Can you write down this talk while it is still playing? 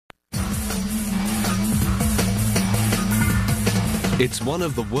It's one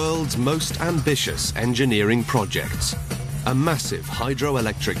of the world's most ambitious engineering projects. A massive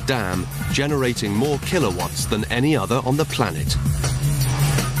hydroelectric dam generating more kilowatts than any other on the planet.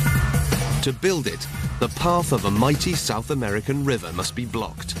 To build it, the path of a mighty South American river must be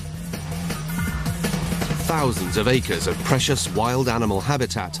blocked. Thousands of acres of precious wild animal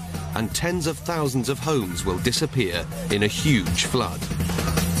habitat and tens of thousands of homes will disappear in a huge flood.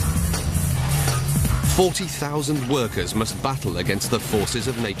 40,000 workers must battle against the forces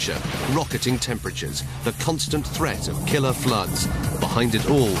of nature, rocketing temperatures, the constant threat of killer floods, behind it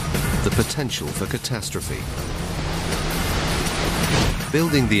all, the potential for catastrophe.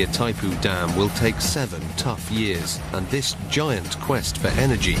 Building the Itaipu Dam will take 7 tough years, and this giant quest for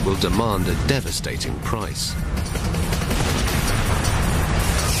energy will demand a devastating price.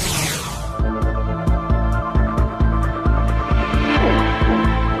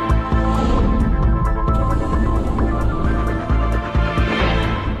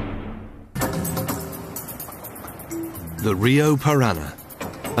 The Rio Parana.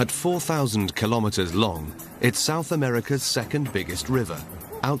 At 4,000 kilometers long, it's South America's second biggest river,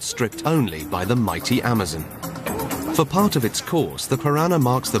 outstripped only by the mighty Amazon. For part of its course, the Parana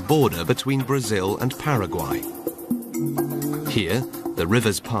marks the border between Brazil and Paraguay. Here, the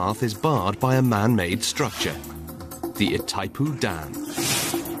river's path is barred by a man-made structure, the Itaipu Dam.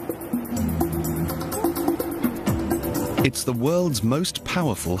 It's the world's most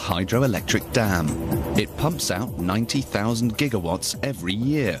powerful hydroelectric dam. It pumps out 90,000 gigawatts every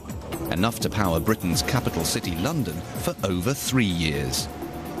year, enough to power Britain's capital city, London, for over 3 years.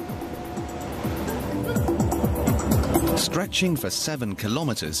 Stretching for 7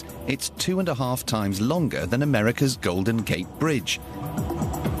 kilometers, it's 2.5 times longer than America's Golden Gate Bridge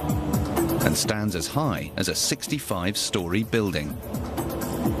and stands as high as a 65-story building.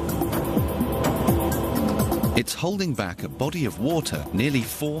 It's holding back a body of water nearly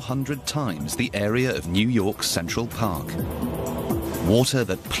 400 times the area of New York's Central Park. Water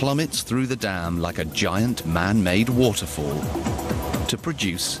that plummets through the dam like a giant man-made waterfall to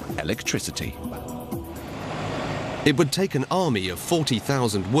produce electricity. It would take an army of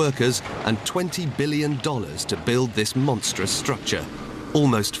 40,000 workers and $20 billion to build this monstrous structure,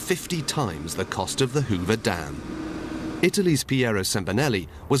 almost 50 times the cost of the Hoover Dam. Italy's Piero Sembinelli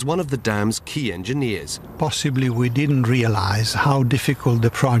was one of the dam's key engineers. Possibly we didn't realize how difficult the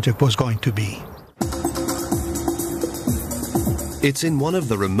project was going to be. It's in one of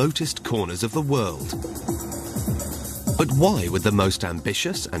the remotest corners of the world. But why would the most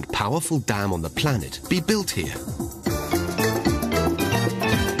ambitious and powerful dam on the planet be built here?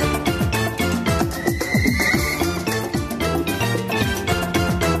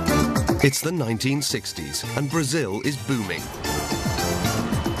 It's the 1960s and Brazil is booming.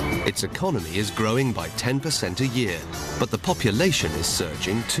 Its economy is growing by 10% a year, but the population is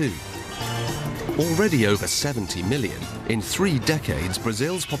surging too. Already over 70 million, in 3 decades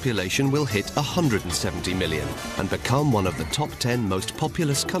Brazil's population will hit 170 million and become one of the top 10 most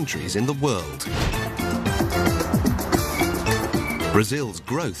populous countries in the world. Brazil's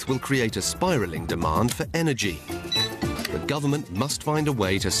growth will create a spiraling demand for energy. The government must find a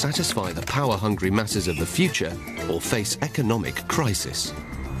way to satisfy the power-hungry masses of the future or face economic crisis.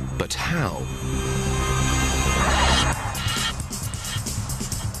 But how?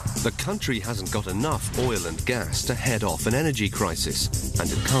 The country hasn't got enough oil and gas to head off an energy crisis,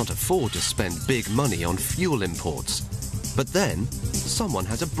 and it can't afford to spend big money on fuel imports. But then, someone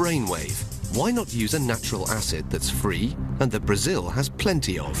has a brainwave. Why not use a natural acid that's free and that Brazil has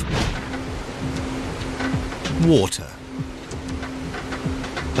plenty of? Water.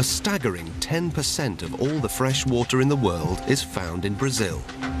 A staggering 10% of all the fresh water in the world is found in Brazil.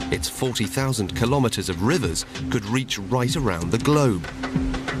 Its 40,000 kilometers of rivers could reach right around the globe.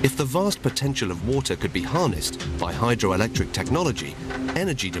 If the vast potential of water could be harnessed by hydroelectric technology,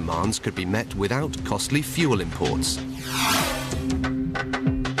 energy demands could be met without costly fuel imports.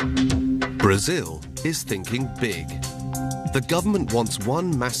 Brazil is thinking big. The government wants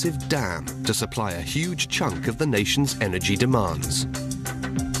one massive dam to supply a huge chunk of the nation's energy demands.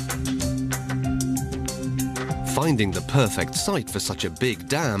 Finding the perfect site for such a big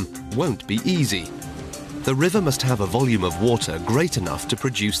dam won't be easy. The river must have a volume of water great enough to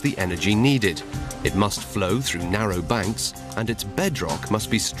produce the energy needed. It must flow through narrow banks, and its bedrock must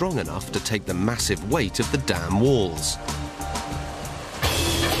be strong enough to take the massive weight of the dam walls.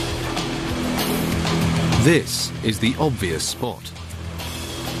 This is the obvious spot.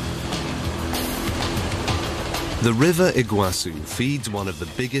 The River Iguaçu feeds one of the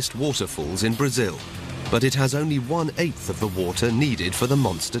biggest waterfalls in Brazil, but it has only 1/8 of the water needed for the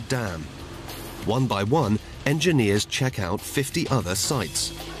monster dam. One by one, engineers check out 50 other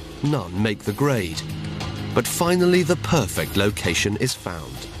sites. None make the grade. But finally, the perfect location is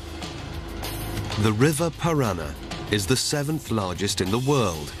found. The river Brana is the 7th largest in the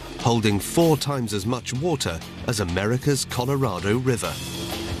world, holding 4 times as much water as America's Colorado River.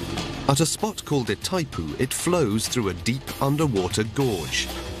 At a spot called Itaipu, it flows through a deep underwater gorge.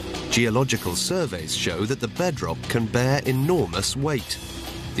 Geological surveys show that the bedrock can bear enormous weight.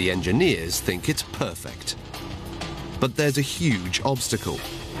 The engineers think it's perfect. But there's a huge obstacle.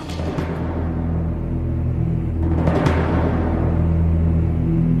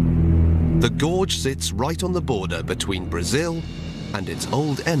 The gorge sits right on the border between Brazil and its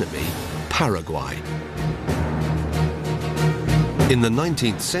old enemy, Paraguay. In the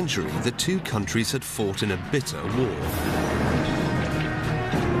 19th century, the two countries had fought in a bitter war.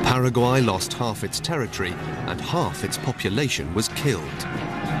 Paraguay lost half its territory and half its population was killed.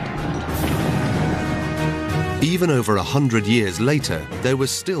 Even over 100 years later, there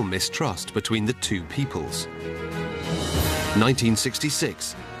was still mistrust between the two peoples.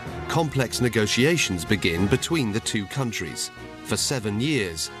 1966. Complex negotiations begin between the two countries. For 7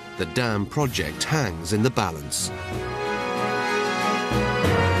 years, the dam project hangs in the balance.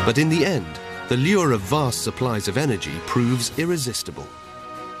 But in the end, the lure of vast supplies of energy proves irresistible.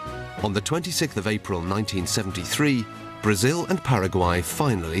 On the 26th of April 1973, Brazil and Paraguay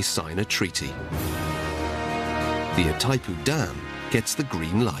finally sign a treaty. The Itaipu Dam gets the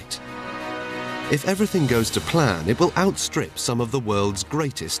green light. If everything goes to plan, it will outstrip some of the world's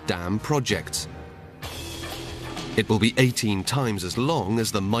greatest dam projects. It will be 18 times as long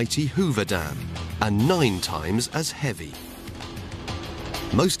as the mighty Hoover Dam and 9 times as heavy.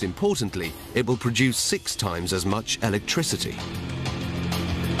 Most importantly, it will produce 6 times as much electricity.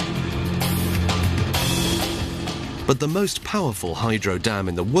 But the most powerful hydro dam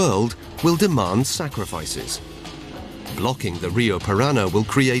in the world will demand sacrifices. Blocking the Rio Brana will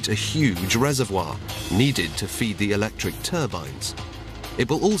create a huge reservoir needed to feed the electric turbines. It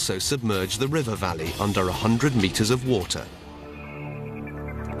will also submerge the river valley under 100 meters of water.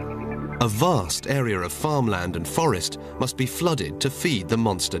 A vast area of farmland and forest must be flooded to feed the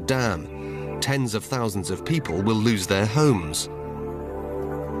monster dam. Tens of thousands of people will lose their homes.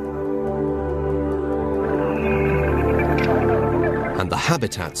 And the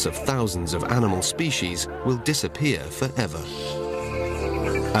habitats of thousands of animal species will disappear forever.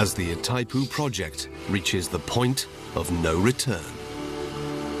 As the Itaipu project reaches the point of no return.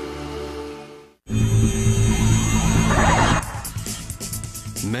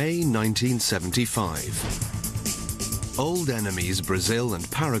 May 1975. Old enemies Brazil and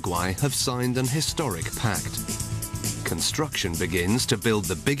Paraguay have signed an historic pact. Construction begins to build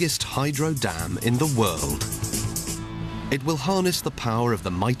the biggest hydro dam in the world. It will harness the power of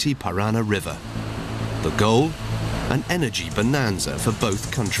the mighty Brana River. The goal? An energy bonanza for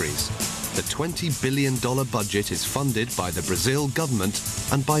both countries. The $20 billion budget is funded by the Brazil government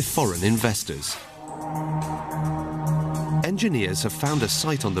and by foreign investors. Engineers have found a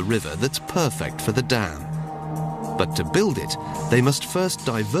site on the river that's perfect for the dam. But to build it, they must first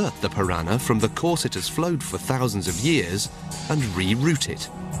divert the Brana from the course it has flowed for thousands of years and reroute it.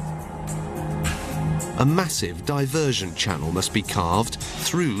 A massive diversion channel must be carved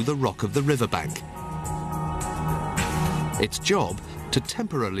through the rock of the riverbank. Its job to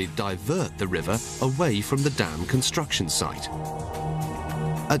temporarily divert the river away from the dam construction site.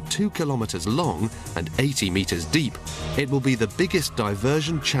 At 2 kilometers long and 80 meters deep, it will be the biggest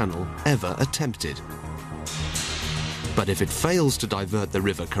diversion channel ever attempted. But if it fails to divert the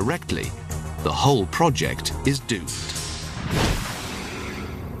river correctly, the whole project is doomed.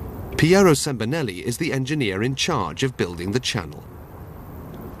 Piero Sembinelli is the engineer in charge of building the channel.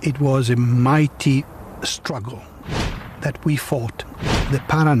 It was a mighty struggle that we fought. The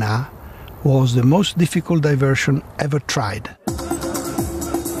Brana was the most difficult diversion ever tried.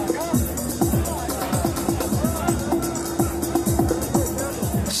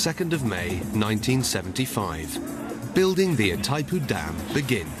 Second of May 1975. Building the Itaipu Dam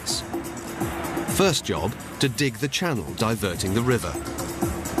begins. First job, to dig the channel diverting the river.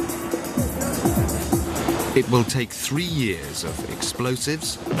 It will take 3 years of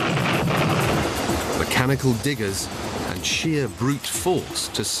explosives, mechanical diggers, and sheer brute force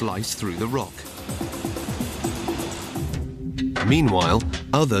to slice through the rock. Meanwhile,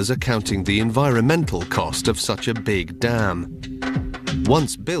 others are counting the environmental cost of such a big dam.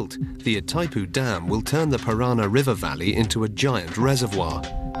 Once built, the Itaipu Dam will turn the Brana River Valley into a giant reservoir.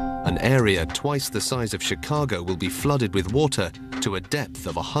 An area twice the size of Chicago will be flooded with water to a depth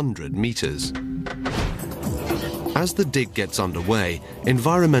of 100 meters. As the dig gets underway,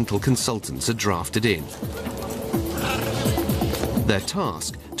 environmental consultants are drafted in. Their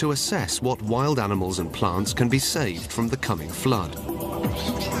task, to assess what wild animals and plants can be saved from the coming flood.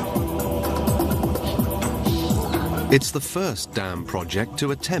 It's the first dam project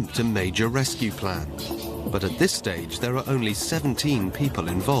to attempt a major rescue plan. But at this stage, there are only 17 people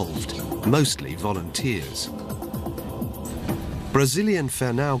involved, mostly volunteers. Brazilian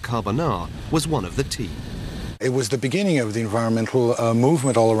Fernão Carbonar was one of the team. It was the beginning of the environmental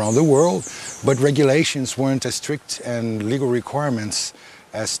movement all around the world, but regulations weren't as strict and legal requirements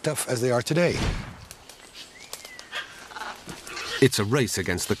as tough as they are today. It's a race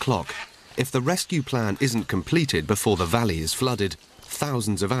against the clock. If the rescue plan isn't completed before the valley is flooded,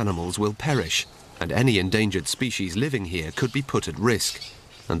 thousands of animals will perish, and any endangered species living here could be put at risk.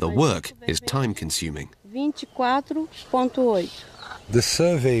 And the work is time-consuming. 24.8. The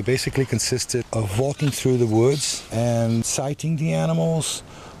survey basically consisted of walking through the woods and sighting the animals,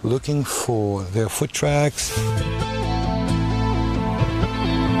 looking for their foot tracks.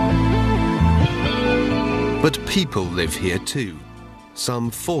 But people live here too. Some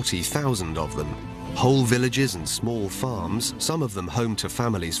 40,000 of them. Whole villages and small farms, some of them home to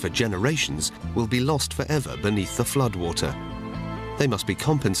families for generations, will be lost forever beneath the floodwater. They must be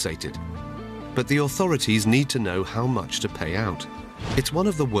compensated. But the authorities need to know how much to pay out. It's one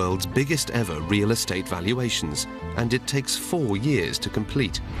of the world's biggest ever real estate valuations, and it takes 4 years to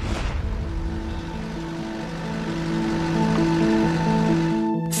complete.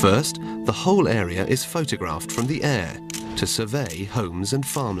 First, the whole area is photographed from the air to survey homes and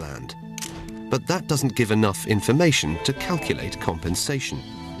farmland. But that doesn't give enough information to calculate compensation.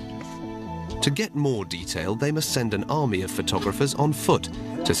 To get more detail, they must send an army of photographers on foot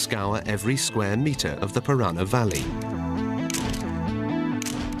to scour every square meter of the Parana Valley.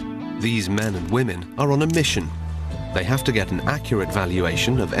 These men and women are on a mission. They have to get an accurate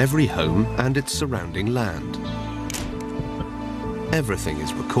valuation of every home and its surrounding land. Everything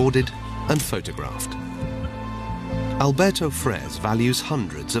is recorded and photographed. Alberto Frez values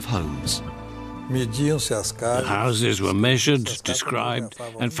hundreds of homes. The houses were measured, described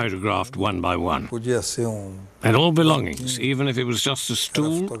and photographed one by one. And all belongings, even if it was just a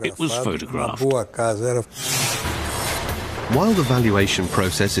stool, it was photographed. While the valuation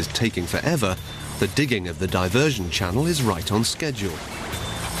process is taking forever, the digging of the diversion channel is right on schedule.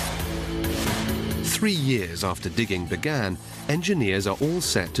 3 years after digging began, engineers are all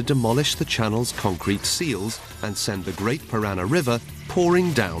set to demolish the channel's concrete seals and send the Great Parana River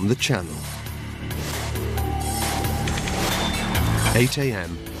pouring down the channel. 8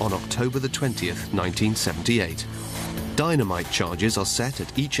 a.m. on October the 20th, 1978. Dynamite charges are set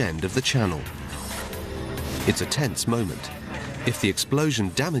at each end of the channel. It's a tense moment. If the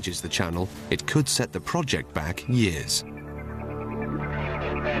explosion damages the channel, it could set the project back years.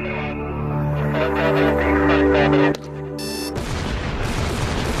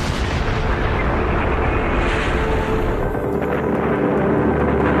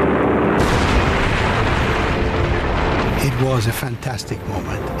 It was a fantastic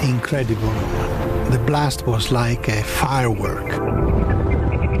moment, incredible moment. The blast was like a firework.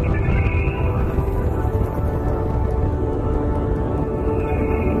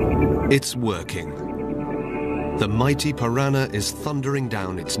 It's working. The mighty Parana is thundering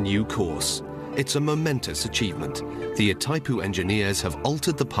down its new course. It's a momentous achievement. The Itaipu engineers have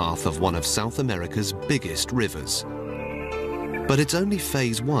altered the path of one of South America's biggest rivers. But it's only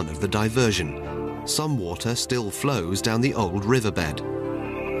phase 1 of the diversion. Some water still flows down the old riverbed.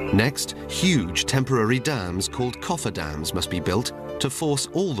 Next, huge temporary dams called cofferdams must be built to force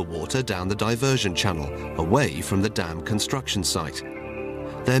all the water down the diversion channel, away from the dam construction site.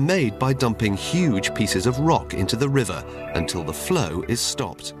 They're made by dumping huge pieces of rock into the river until the flow is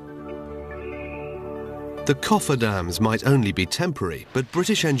stopped. The cofferdams might only be temporary, but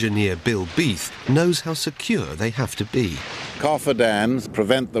British engineer Bill Beath knows how secure they have to be. Cofferdams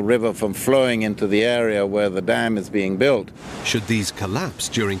prevent the river from flowing into the area where the dam is being built. Should these collapse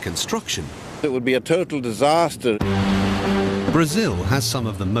during construction, it would be a total disaster. Brazil has some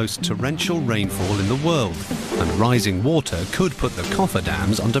of the most torrential rainfall in the world, and rising water could put the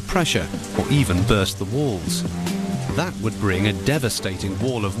cofferdams under pressure or even burst the walls. That would bring a devastating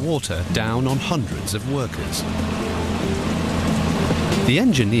wall of water down on hundreds of workers. The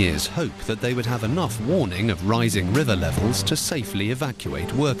engineers hope that they would have enough warning of rising river levels to safely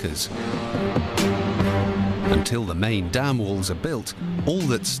evacuate workers. Until the main dam walls are built, all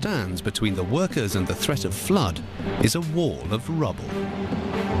that stands between the workers and the threat of flood is a wall of rubble.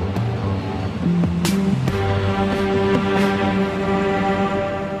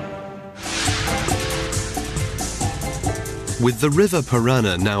 With the river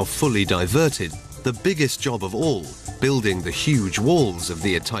Parana now fully diverted, the biggest job of all, building the huge walls of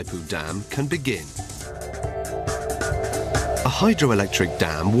the Itaipu Dam, can begin. A hydroelectric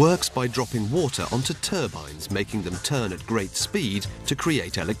dam works by dropping water onto turbines, making them turn at great speed to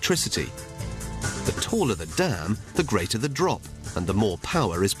create electricity. The taller the dam, the greater the drop, and the more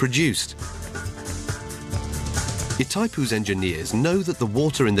power is produced. Itaipu's engineers know that the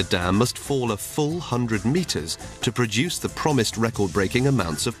water in the dam must fall a full 100 meters to produce the promised record-breaking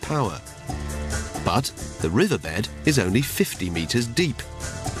amounts of power. But the riverbed is only 50 meters deep.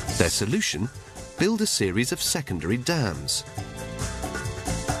 Their solution? Build a series of secondary dams.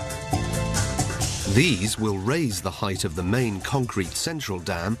 These will raise the height of the main concrete central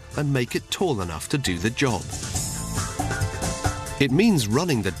dam and make it tall enough to do the job. It means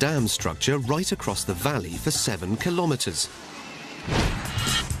running the dam structure right across the valley for 7 kilometers.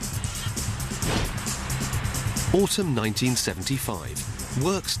 Autumn 1975.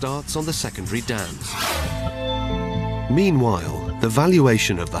 Work starts on the secondary dams. Meanwhile, the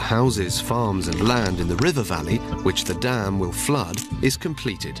valuation of the houses, farms and land in the river valley, which the dam will flood, is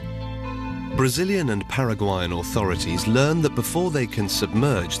completed. Brazilian and Paraguayan authorities learn that before they can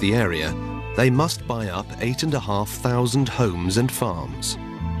submerge the area, they must buy up 8,500 homes and farms.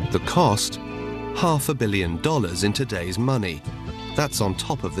 The cost? $500 million in today's money. That's on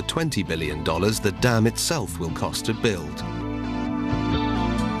top of the $20 billion the dam itself will cost to build.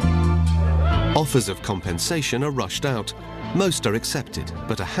 Offers of compensation are rushed out. Most are accepted,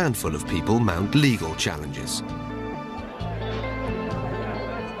 but a handful of people mount legal challenges.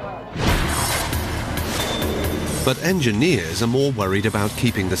 But engineers are more worried about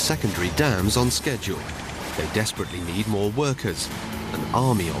keeping the secondary dams on schedule. They desperately need more workers, an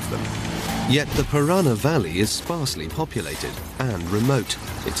army of them. Yet the Parana Valley is sparsely populated and remote.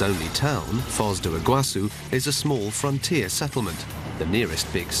 Its only town, Foz do Iguaçu, is a small frontier settlement. The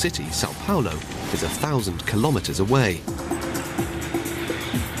nearest big city, Sao Paulo, is 1,000 kilometers away.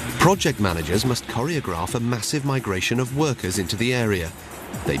 Project managers must choreograph a massive migration of workers into the area.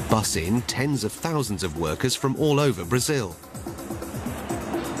 They bus in tens of thousands of workers from all over Brazil.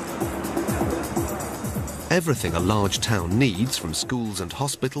 Everything a large town needs, from schools and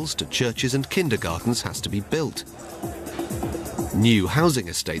hospitals to churches and kindergartens, has to be built. New housing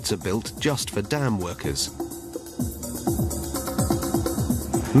estates are built just for dam workers.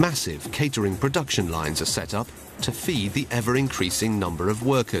 Massive catering production lines are set up to feed the ever-increasing number of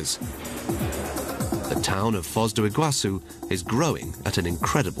workers. The town of Foz do Iguaçu is growing at an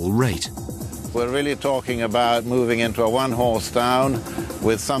incredible rate. We're really talking about moving into a one-horse town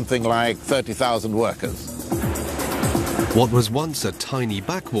with something like 30,000 workers. What was once a tiny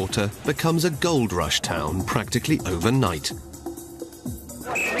backwater becomes a gold rush town practically overnight.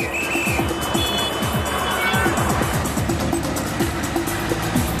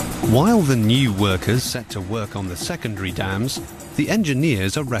 While the new workers set to work on the secondary dams, the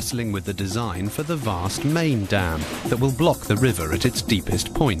engineers are wrestling with the design for the vast main dam that will block the river at its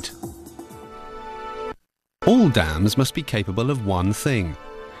deepest point. All dams must be capable of one thing.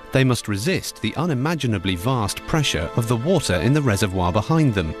 They must resist the unimaginably vast pressure of the water in the reservoir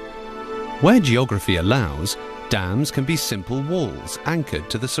behind them. Where geography allows, dams can be simple walls anchored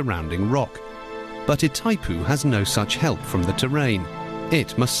to the surrounding rock. But Itaipu has no such help from the terrain.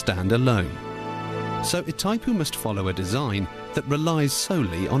 It must stand alone. So Itaipu must follow a design that relies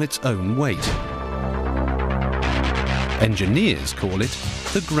solely on its own weight. Engineers call it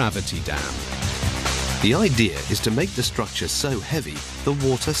the gravity dam. The idea is to make the structure so heavy the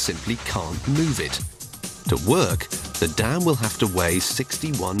water simply can't move it. To work, the dam will have to weigh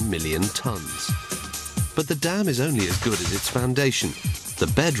 61 million tons. But the dam is only as good as its foundation.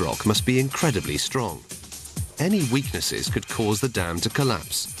 The bedrock must be incredibly strong. Any weaknesses could cause the dam to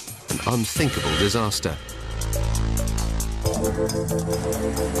collapse, an unthinkable disaster.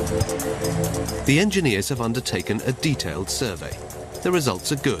 The engineers have undertaken a detailed survey. The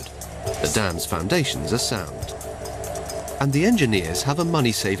results are good. The dam's foundations are sound. And the engineers have a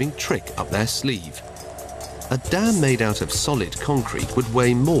money-saving trick up their sleeve. A dam made out of solid concrete would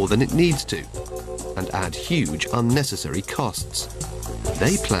weigh more than it needs to, and add huge unnecessary costs.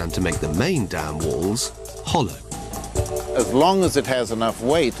 They plan to make the main dam walls hollow. As long as it has enough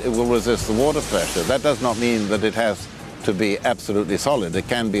weight, it will resist the water pressure. That does not mean that it has to be absolutely solid. It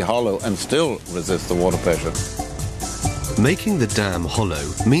can be hollow and still resist the water pressure. Making the dam hollow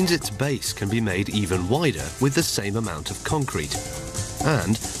means its base can be made even wider with the same amount of concrete.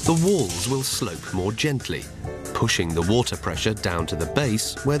 And the walls will slope more gently, pushing the water pressure down to the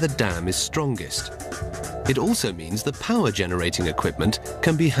base where the dam is strongest. It also means the power generating equipment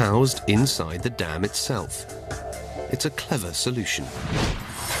can be housed inside the dam itself. it's a clever solution.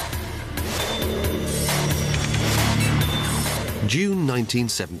 June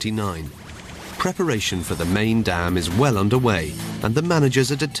 1979. Preparation for the main dam is well underway, and the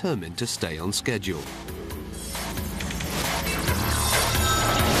managers are determined to stay on schedule.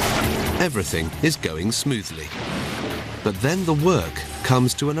 Everything is going smoothly. But then the work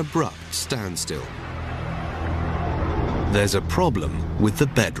comes to an abrupt standstill. There's a problem with the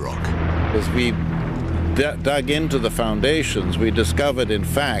bedrock. As we dug into the foundations, we discovered, in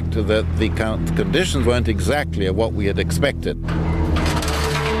fact, that the conditions weren't exactly what we had expected.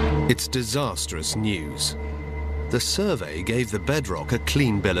 It's disastrous news. The survey gave the bedrock a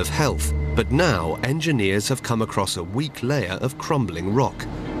clean bill of health, but now engineers have come across a weak layer of crumbling rock,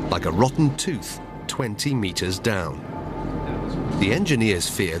 like a rotten tooth 20 meters down. The engineers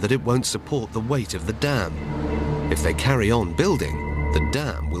fear that it won't support the weight of the dam. If they carry on building, the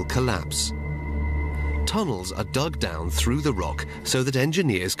dam will collapse. Tunnels are dug down through the rock so that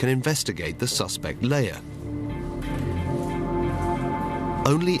engineers can investigate the suspect layer.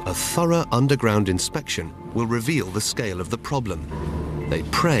 Only a thorough underground inspection will reveal the scale of the problem. They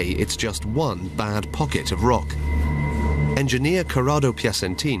pray it's just one bad pocket of rock. Engineer Corrado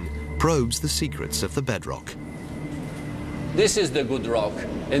Piacentin probes the secrets of the bedrock. This is the good rock,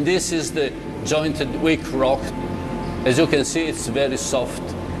 and this is the jointed weak rock. As you can see, it's very soft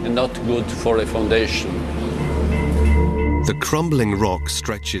and not good for a foundation. The crumbling rock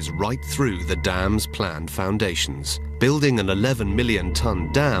stretches right through the dam's planned foundations. Building an 11 million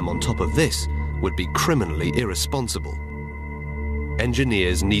ton dam on top of this would be criminally irresponsible.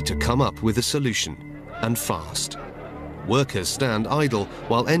 Engineers need to come up with a solution, and fast. Workers stand idle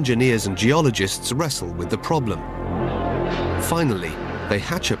while engineers and geologists wrestle with the problem. Finally, they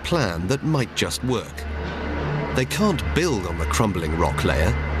hatch a plan that might just work. They can't build on the crumbling rock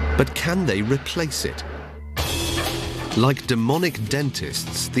layer, but can they replace it? Like demonic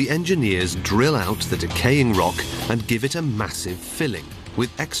dentists, the engineers drill out the decaying rock and give it a massive filling with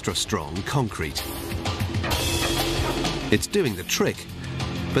extra strong concrete. It's doing the trick,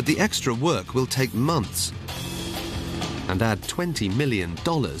 but the extra work will take months and add $20 million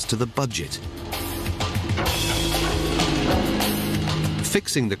to the budget.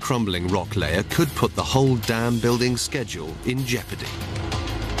 Fixing the crumbling rock layer could put the whole dam building schedule in jeopardy.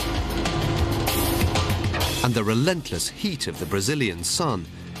 And the relentless heat of the Brazilian sun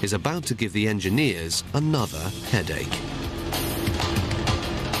is about to give the engineers another headache.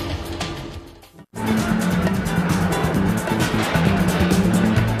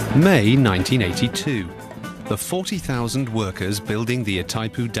 May 1982. The 40,000 workers building the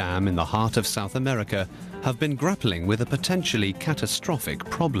Itaipu Dam in the heart of South America have been grappling with a potentially catastrophic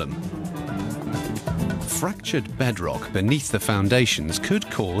problem. Fractured bedrock beneath the foundations could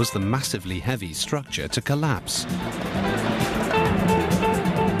cause the massively heavy structure to collapse.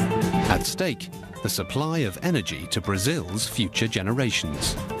 At stake, the supply of energy to Brazil's future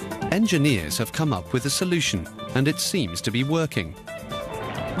generations. Engineers have come up with a solution, and it seems to be working.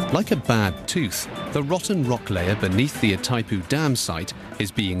 Like a bad tooth, the rotten rock layer beneath the Itaipu Dam site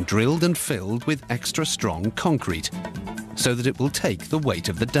is being drilled and filled with extra strong concrete, so that it will take the weight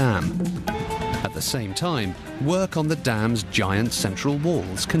of the dam. At the same time, work on the dam's giant central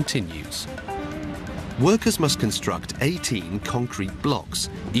walls continues. Workers must construct 18 concrete blocks,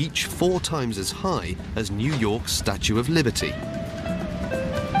 each 4 times as high as New York's Statue of Liberty.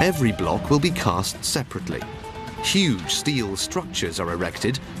 Every block will be cast separately. Huge steel structures are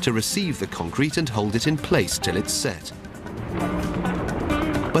erected to receive the concrete and hold it in place till it's set.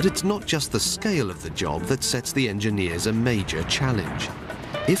 But it's not just the scale of the job that sets the engineers a major challenge.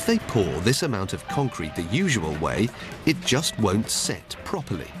 If they pour this amount of concrete the usual way, it just won't set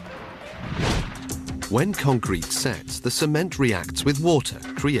properly. When concrete sets, the cement reacts with water,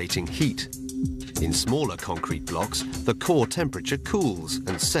 creating heat. In smaller concrete blocks, the core temperature cools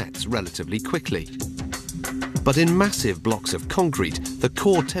and sets relatively quickly. But in massive blocks of concrete, the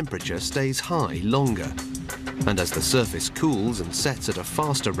core temperature stays high longer. And as the surface cools and sets at a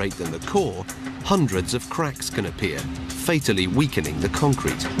faster rate than the core, hundreds of cracks can appear, fatally weakening the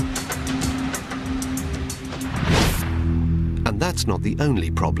concrete. And that's not the only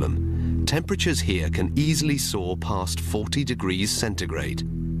problem. Temperatures here can easily soar past 40 degrees centigrade.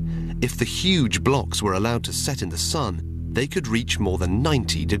 If the huge blocks were allowed to set in the sun, they could reach more than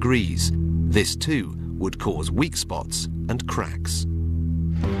 90 degrees. This too would cause weak spots and cracks.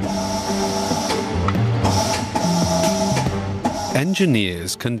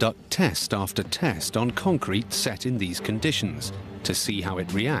 Engineers conduct test after test on concrete set in these conditions to see how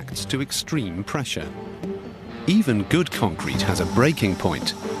it reacts to extreme pressure. Even good concrete has a breaking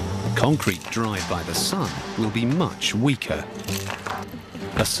point. Concrete dried by the sun will be much weaker.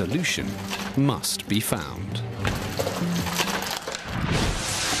 A solution must be found.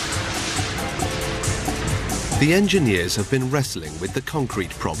 The engineers have been wrestling with the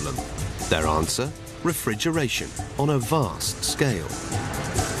concrete problem. Their answer? Refrigeration on a vast scale.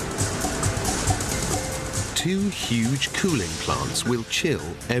 2 huge cooling plants will chill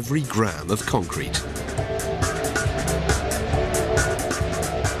every gram of concrete.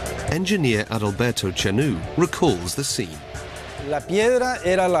 Engineer Adalberto Chanu recalls the scene.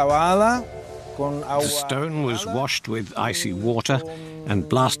 The stone was washed with icy water and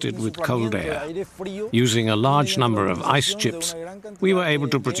blasted with cold air. Using a large number of ice chips, we were able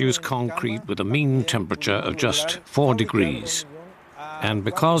to produce concrete with a mean temperature of just 4 degrees. And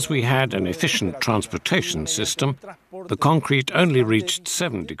because we had an efficient transportation system, the concrete only reached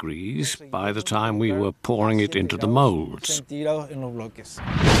 7 degrees by the time we were pouring it into the molds.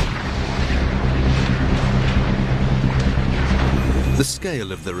 The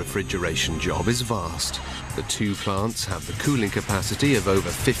scale of the refrigeration job is vast. The 2 plants have the cooling capacity of over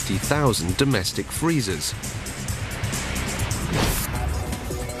 50,000 domestic freezers.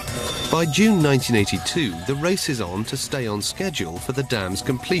 By June 1982, the race is on to stay on schedule for the dam's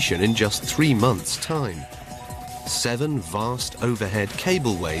completion in just 3 months' time. 7 vast overhead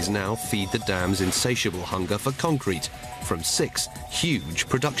cableways now feed the dam's insatiable hunger for concrete from 6 huge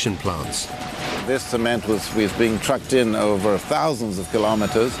production plants. This cement was being trucked in over thousands of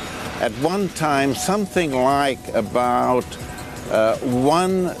kilometers. At one time, something like about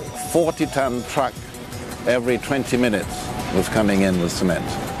 1 40-ton truck every 20 minutes was coming in with cement.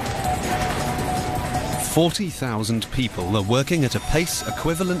 40,000 people are working at a pace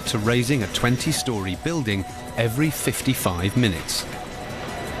equivalent to raising a 20-story building every 55 minutes.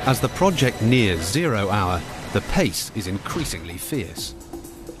 As the project nears 0 hour, the pace is increasingly fierce.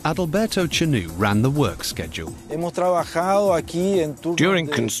 Adalberto Chanu ran the work schedule. During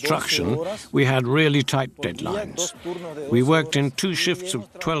construction, we had really tight deadlines. We worked in 2 shifts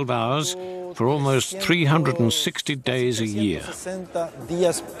of 12 hours for almost 360 days a year.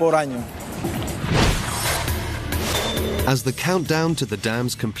 As the countdown to the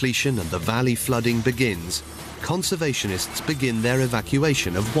dam's completion and the valley flooding begins, conservationists begin their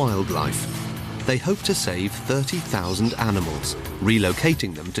evacuation of wildlife. They hope to save 30,000 animals,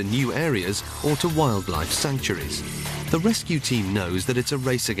 relocating them to new areas or to wildlife sanctuaries. The rescue team knows that it's a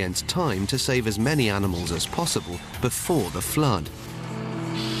race against time to save as many animals as possible before the flood.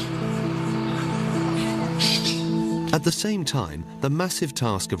 At the same time, the massive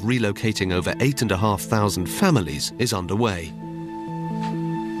task of relocating over 8,500 families is underway.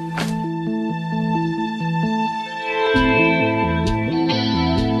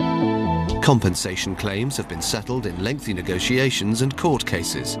 Compensation claims have been settled in lengthy negotiations and court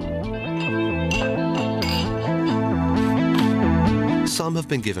cases. Some have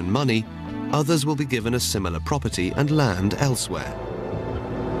been given money, others will be given a similar property and land elsewhere.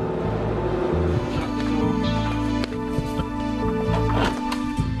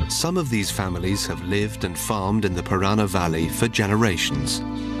 Some of these families have lived and farmed in the Brana Valley for generations.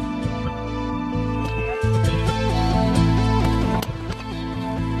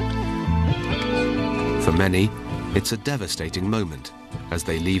 For many, it's a devastating moment as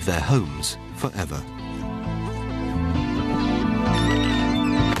they leave their homes forever.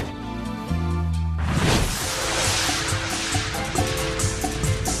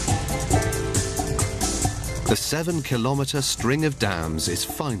 The 7-kilometer string of dams is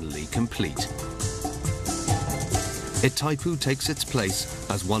finally complete. Itaipu takes its place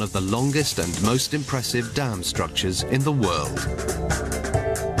as one of the longest and most impressive dam structures in the world.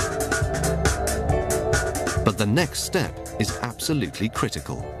 But the next step is absolutely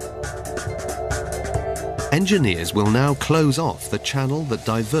critical. Engineers will now close off the channel that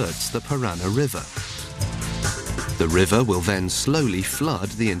diverts the Brana River. The river will then slowly flood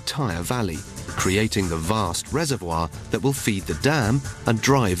the entire valley, creating the vast reservoir that will feed the dam and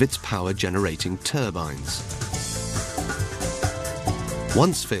drive its power-generating turbines.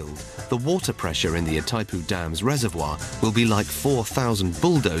 Once filled, the water pressure in the Itaipu Dam's reservoir will be like 4,000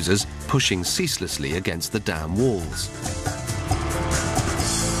 bulldozers pushing ceaselessly against the dam walls.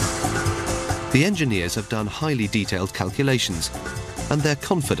 The engineers have done highly detailed calculations, and they're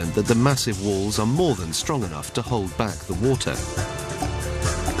confident that the massive walls are more than strong enough to hold back the water.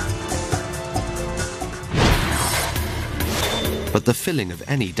 But the filling of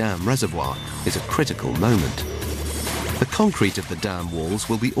any dam reservoir is a critical moment. The concrete of the dam walls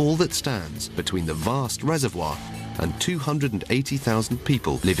will be all that stands between the vast reservoir and 280,000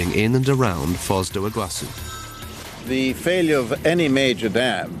 people living in and around Foz do Iguaçu. The failure of any major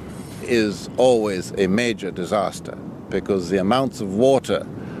dam is always a major disaster, because the amounts of water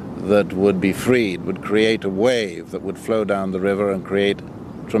that would be freed would create a wave that would flow down the river and create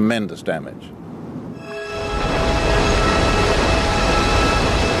tremendous damage.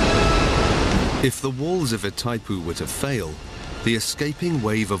 If the walls of Itaipu were to fail, the escaping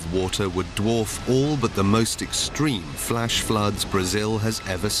wave of water would dwarf all but the most extreme flash floods Brazil has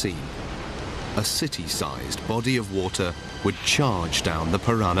ever seen. A city-sized body of water would charge down the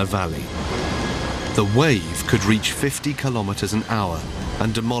Parana Valley. The wave could reach 50 kilometers an hour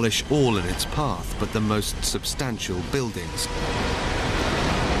and demolish all in its path but the most substantial buildings.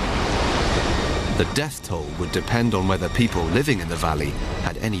 The death toll would depend on whether people living in the valley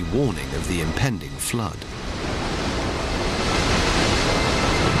had any warning of the impending flood.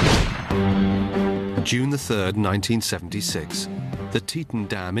 June the 3rd, 1976. The Teton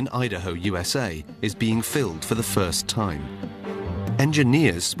Dam in Idaho, USA is being filled for the first time.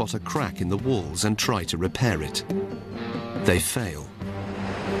 Engineers spot a crack in the walls and try to repair it. They fail.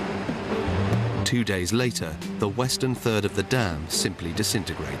 2 days later, the western third of the dam simply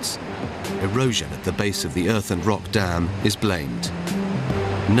disintegrates. Erosion at the base of the earth and rock dam is blamed.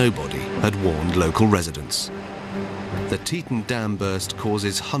 Nobody had warned local residents. The Teton Dam burst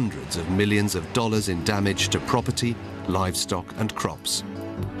causes hundreds of millions of dollars in damage to property, livestock and crops.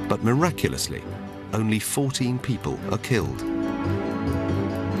 But miraculously, only 14 people are killed.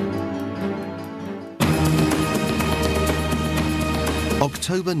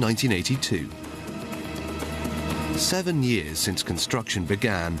 October 1982. 7 years since construction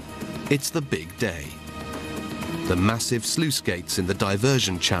began, it's the big day. The massive sluice gates in the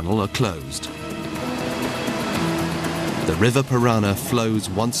diversion channel are closed. The River Parana flows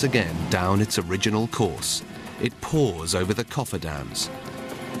once again down its original course. It pours over the cofferdams.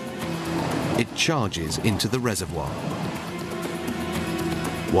 It charges into the reservoir.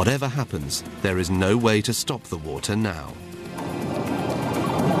 Whatever happens, there is no way to stop the water now.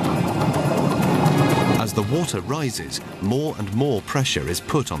 As the water rises, more and more pressure is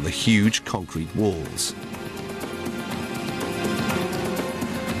put on the huge concrete walls.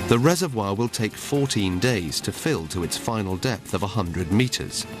 The reservoir will take 14 days to fill to its final depth of 100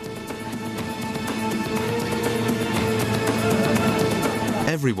 meters.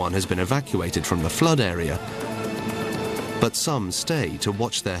 Everyone has been evacuated from the flood area, but some stay to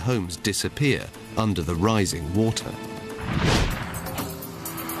watch their homes disappear under the rising water.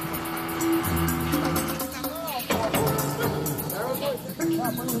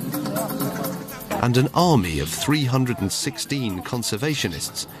 And an army of 316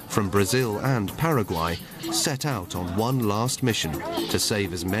 conservationists from Brazil and Paraguay set out on one last mission to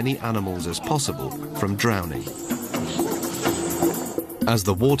save as many animals as possible from drowning. As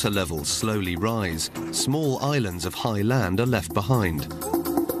the water levels slowly rise, small islands of high land are left behind.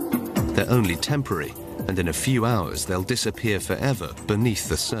 They're only temporary, and in a few hours they'll disappear forever beneath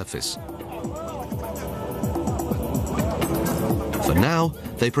the surface. For now,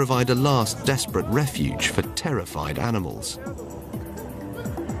 they provide a last desperate refuge for terrified animals.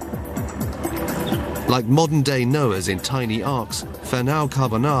 Like modern-day Noahs in tiny arks, Fernão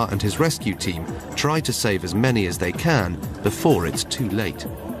Carbonar and his rescue team try to save as many as they can before it's too late.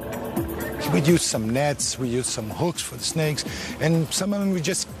 We used some nets, we used some hooks for the snakes, and some of them we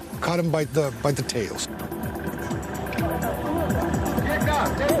just caught them by the tails.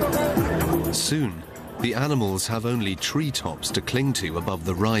 Soon, the animals have only treetops to cling to above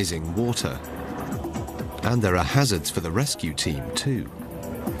the rising water. And there are hazards for the rescue team, too.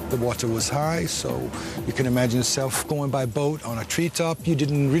 The water was high, so you can imagine yourself going by boat on a treetop. You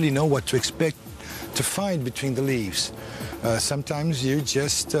didn't really know what to expect to find between the leaves. Sometimes you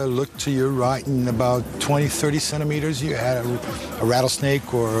just look to your right, and about 20, 30 centimeters, you had a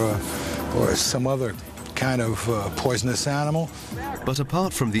rattlesnake or some other kind of poisonous animal. But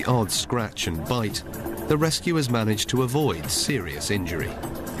apart from the odd scratch and bite, the rescuers managed to avoid serious injury.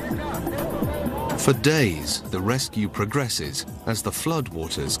 For days, the rescue progresses as the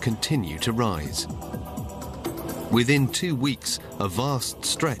floodwaters continue to rise. Within 2 weeks, a vast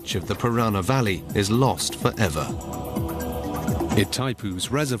stretch of the Parana Valley is lost forever. Itaipu's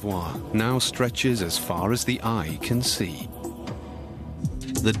reservoir now stretches as far as the eye can see.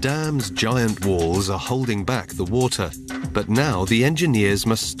 The dam's giant walls are holding back the water, but now the engineers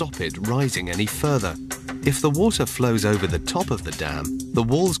must stop it rising any further. If the water flows over the top of the dam, the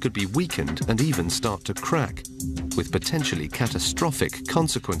walls could be weakened and even start to crack, with potentially catastrophic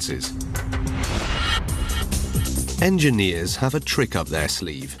consequences. Engineers have a trick up their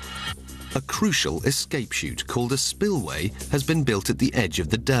sleeve. A crucial escape chute called a spillway has been built at the edge of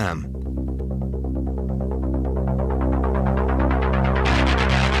the dam.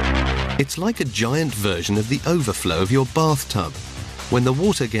 It's like a giant version of the overflow of your bathtub. When the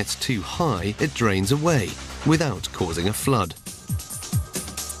water gets too high, it drains away without causing a flood.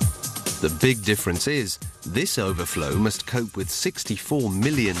 The big difference is this overflow must cope with 64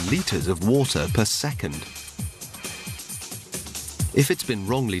 million litres of water per second. If it's been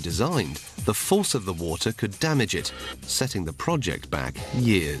wrongly designed, the force of the water could damage it, setting the project back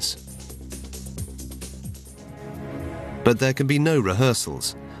years. But there can be no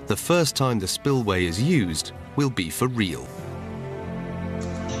rehearsals. The first time the spillway is used will be for real.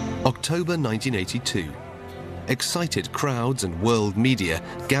 October 1982. Excited crowds and world media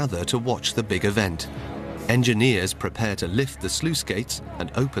gather to watch the big event. Engineers prepare to lift the sluice gates and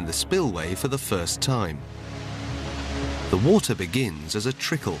open the spillway for the first time. The water begins as a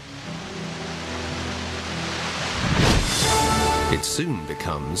trickle. It soon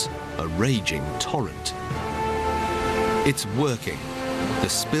becomes a raging torrent. It's working. The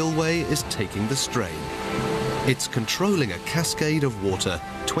spillway is taking the strain. It's controlling a cascade of water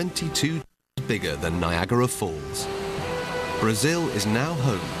 22 times bigger than Niagara Falls. Brazil is now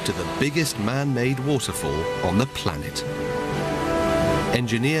home to the biggest man-made waterfall on the planet.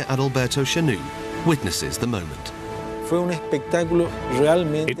 Engineer Adalberto Chanu witnesses the moment.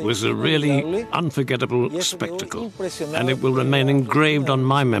 It was a really unforgettable spectacle, and it will remain engraved on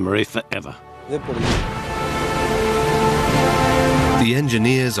my memory forever. The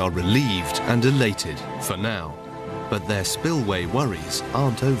engineers are relieved and elated for now, but their spillway worries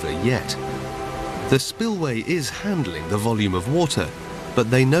aren't over yet. The spillway is handling the volume of water, but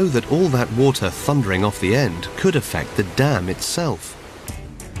they know that all that water thundering off the end could affect the dam itself.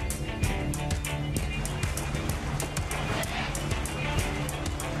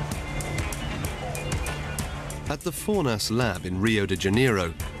 At the Furnas lab in Rio de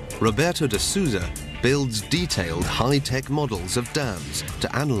Janeiro, Roberto de Souza builds detailed high-tech models of dams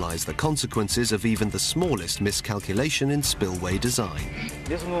to analyze the consequences of even the smallest miscalculation in spillway design.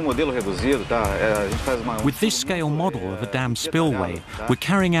 With this scale model of a dam spillway, we're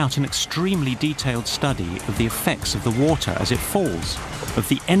carrying out an extremely detailed study of the effects of the water as it falls, of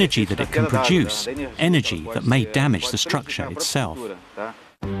the energy that it can produce, energy that may damage the structure itself.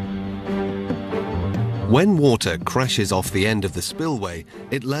 When water crashes off the end of the spillway,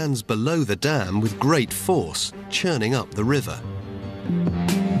 it lands below the dam with great force, churning up the river.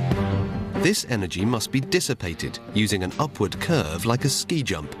 This energy must be dissipated using an upward curve like a ski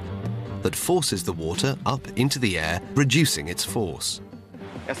jump that forces the water up into the air, reducing its force.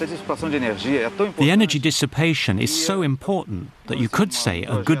 The energy dissipation is so important that you could say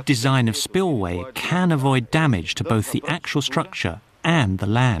a good design of spillway can avoid damage to both the actual structure and the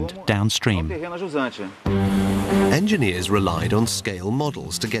land downstream. Engineers relied on scale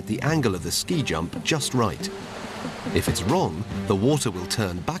models to get the angle of the ski jump just right. If it's wrong, the water will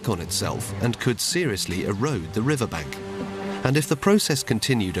turn back on itself and could seriously erode the riverbank. And if the process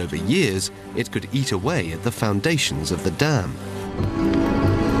continued over years, it could eat away at the foundations of the dam.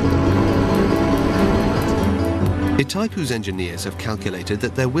 Itaipu's engineers have calculated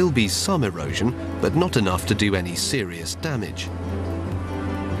that there will be some erosion, but not enough to do any serious damage.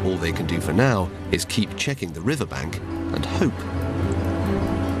 All they can do for now is keep checking the riverbank and hope.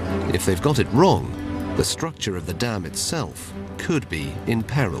 If they've got it wrong, the structure of the dam itself could be in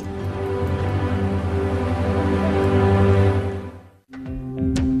peril.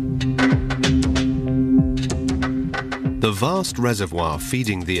 The vast reservoir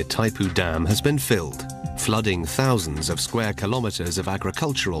feeding the Itaipu Dam has been filled, flooding thousands of square kilometers of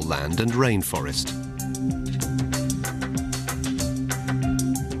agricultural land and rainforest.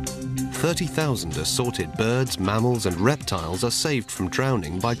 30,000 assorted birds, mammals and reptiles are saved from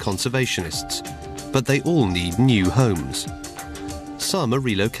drowning by conservationists, but they all need new homes. Some are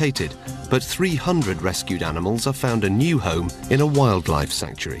relocated, but 300 rescued animals are found a new home in a wildlife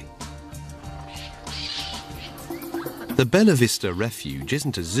sanctuary. The Bella Vista Refuge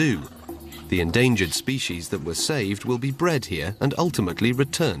isn't a zoo. The endangered species that were saved will be bred here and ultimately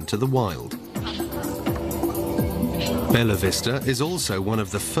returned to the wild. Bella Vista is also one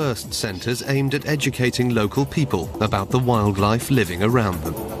of the first centres aimed at educating local people about the wildlife living around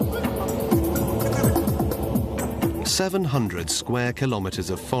them. 700 square kilometres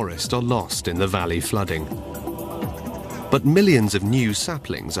of forest are lost in the valley flooding. But millions of new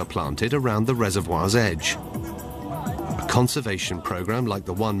saplings are planted around the reservoir's edge. A conservation programme like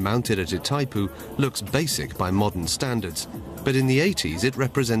the one mounted at Itaipu looks basic by modern standards, but in the 80s it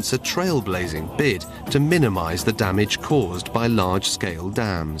represents a trailblazing bid to minimise the damage caused by large-scale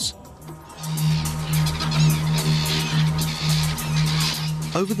dams.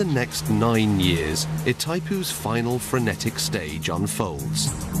 Over the next 9 years, Itaipu's final frenetic stage unfolds.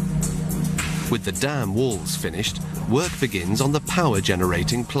 With the dam walls finished, work begins on the power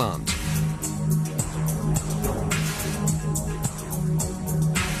generating plant.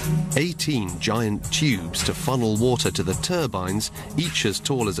 18 giant tubes to funnel water to the turbines, each as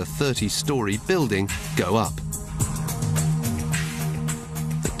tall as a 30-story building, go up.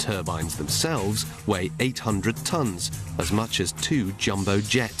 The turbines themselves weigh 800 tons, as much as 2 jumbo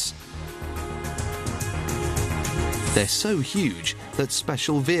jets. They're so huge that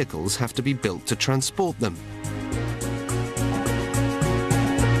special vehicles have to be built to transport them.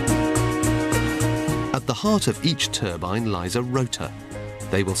 At the heart of each turbine lies a rotor.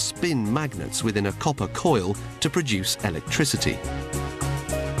 They will spin magnets within a copper coil to produce electricity.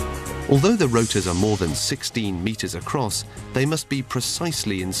 Although the rotors are more than 16 meters across, they must be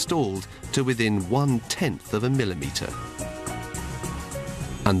precisely installed to within 1/10 of a millimeter.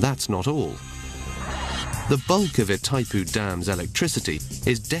 And that's not all. The bulk of Itaipu Dam's electricity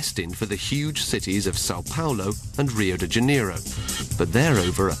is destined for the huge cities of Sao Paulo and Rio de Janeiro, but they're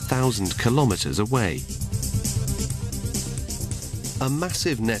over 1,000 kilometers away. A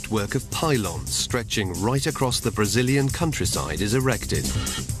massive network of pylons stretching right across the Brazilian countryside is erected.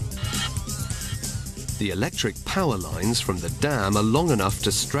 The electric power lines from the dam are long enough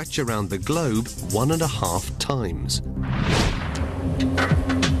to stretch around the globe 1.5 times.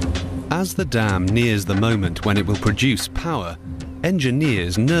 As the dam nears the moment when it will produce power,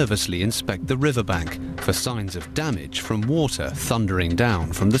 engineers nervously inspect the riverbank for signs of damage from water thundering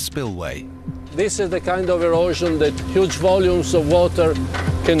down from the spillway. This is the kind of erosion that huge volumes of water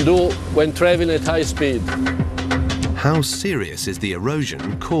can do when traveling at high speed. How serious is the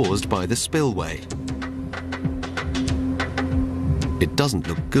erosion caused by the spillway? It doesn't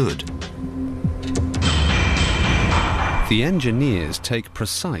look good. The engineers take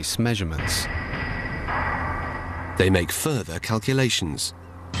precise measurements. They make further calculations.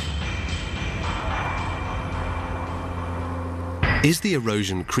 Is the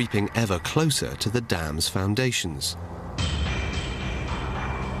erosion creeping ever closer to the dam's foundations?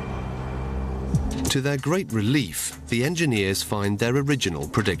 To their great relief, the engineers find their original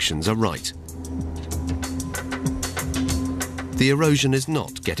predictions are right. The erosion is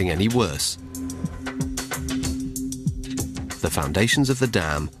not getting any worse. The foundations of the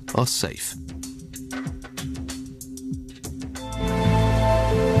dam are safe.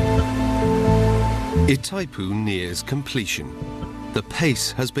 Itaipu nears completion. The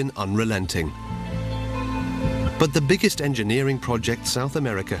pace has been unrelenting. But the biggest engineering project South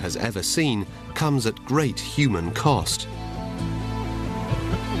America has ever seen comes at great human cost.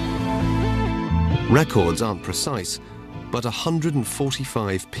 Records aren't precise, but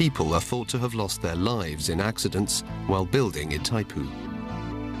 145 people are thought to have lost their lives in accidents while building Itaipu.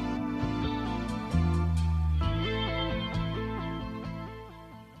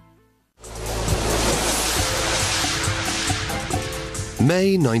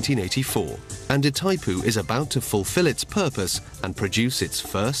 May 1984, and Itaipu is about to fulfill its purpose and produce its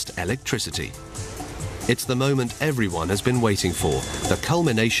first electricity. It's the moment everyone has been waiting for, the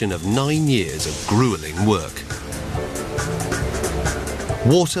culmination of 9 years of grueling work.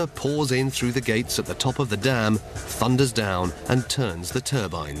 Water pours in through the gates at the top of the dam, thunders down and turns the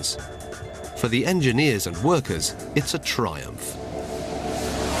turbines. For the engineers and workers, it's a triumph.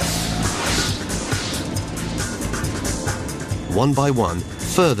 One by one,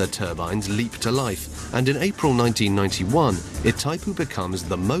 further turbines leap to life, and in April 1991, Itaipu becomes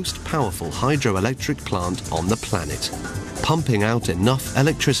the most powerful hydroelectric plant on the planet, pumping out enough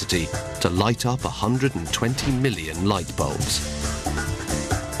electricity to light up 120 million light bulbs.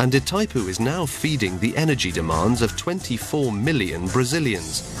 And Itaipu is now feeding the energy demands of 24 million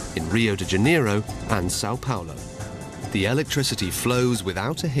Brazilians in Rio de Janeiro and Sao Paulo. The electricity flows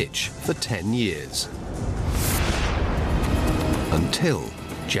without a hitch for 10 years. Until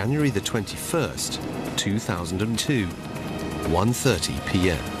January the 21st, 2002, 1:30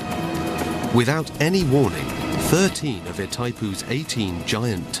 p.m. Without any warning, 13 of Itaipu's 18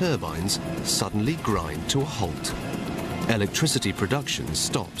 giant turbines suddenly grind to a halt. Electricity production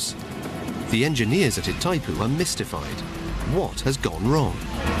stops. The engineers at Itaipu are mystified. What has gone wrong?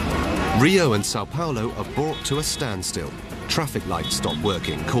 Rio and Sao Paulo are brought to a standstill. Traffic lights stop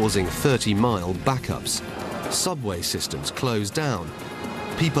working, causing 30-mile backups. Subway systems close down.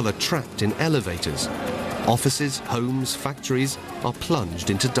 People are trapped in elevators. Offices, homes, factories are plunged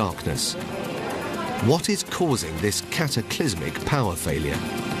into darkness. What is causing this cataclysmic power failure?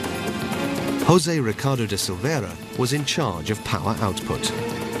 José Ricardo de Silveira was in charge of power output.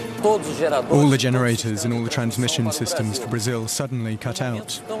 All the generators and all the transmission systems for Brazil suddenly cut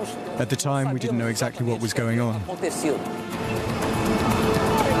out. At the time, we didn't know exactly what was going on.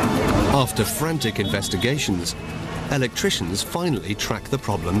 After frantic investigations, electricians finally track the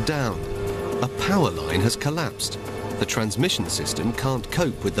problem down. A power line has collapsed. The transmission system can't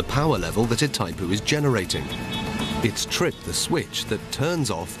cope with the power level that Itaipu is generating. It's tripped the switch that turns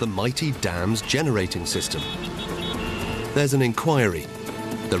off the mighty dam's generating system. There's an inquiry.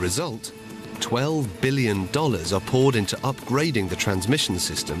 The result? $12 billion are poured into upgrading the transmission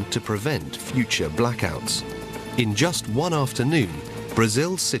system to prevent future blackouts. In just one afternoon,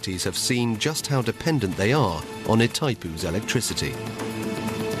 Brazil's cities have seen just how dependent they are on Itaipu's electricity.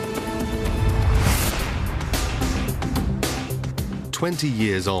 "20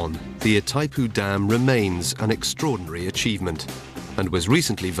 years on, the Itaipu Dam remains an extraordinary achievement and was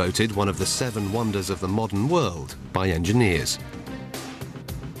recently voted one of the 7 wonders of the modern world by engineers.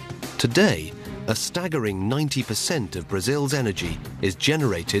 Today, a staggering 90% of Brazil's energy is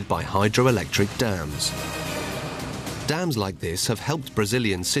generated by hydroelectric dams. Dams like this have helped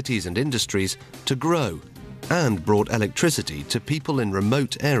Brazilian cities and industries to grow and brought electricity to people in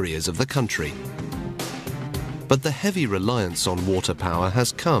remote areas of the country. But the heavy reliance on water power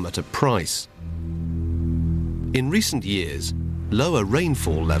has come at a price. In recent years, lower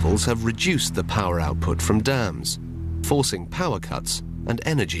rainfall levels have reduced the power output from dams, forcing power cuts and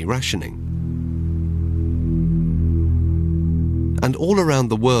energy rationing. And all around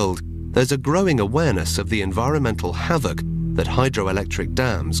the world, there's a growing awareness of the environmental havoc that hydroelectric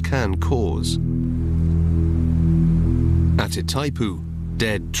dams can cause. At Itaipu,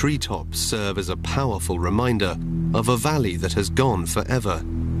 dead treetops serve as a powerful reminder of a valley that has gone forever,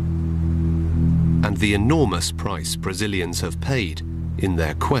 and the enormous price Brazilians have paid in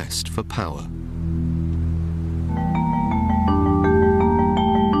their quest for power.